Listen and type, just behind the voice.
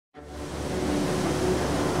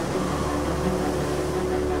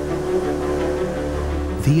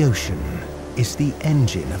The ocean is the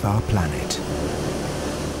engine of our planet,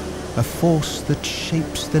 a force that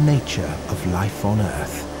shapes the nature of life on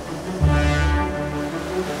Earth.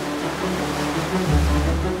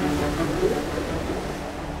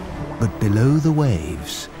 But below the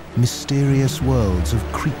waves, mysterious worlds of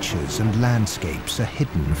creatures and landscapes are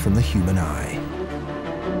hidden from the human eye.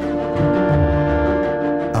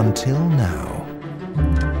 Until now.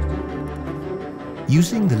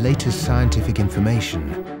 Using the latest scientific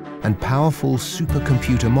information and powerful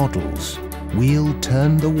supercomputer models, we'll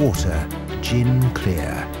turn the water gin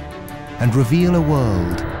clear and reveal a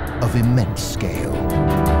world of immense scale.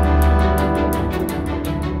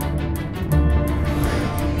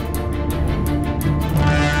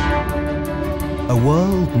 A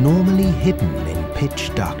world normally hidden in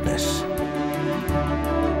pitch darkness.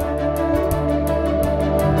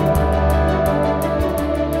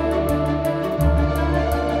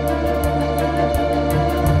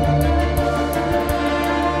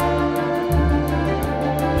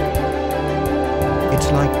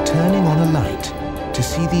 It's like turning on a light to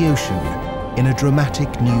see the ocean in a dramatic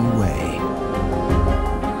new way.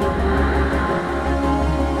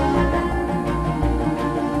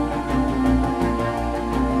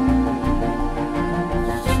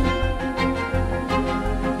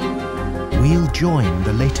 We'll join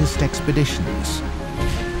the latest expeditions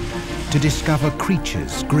to discover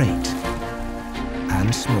creatures great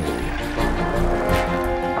and small.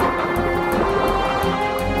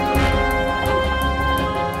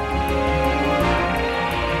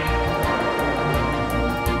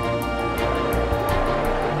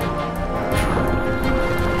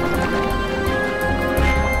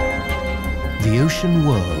 The ocean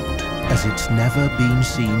world as it's never been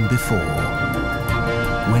seen before,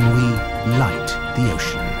 when we light the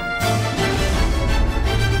ocean.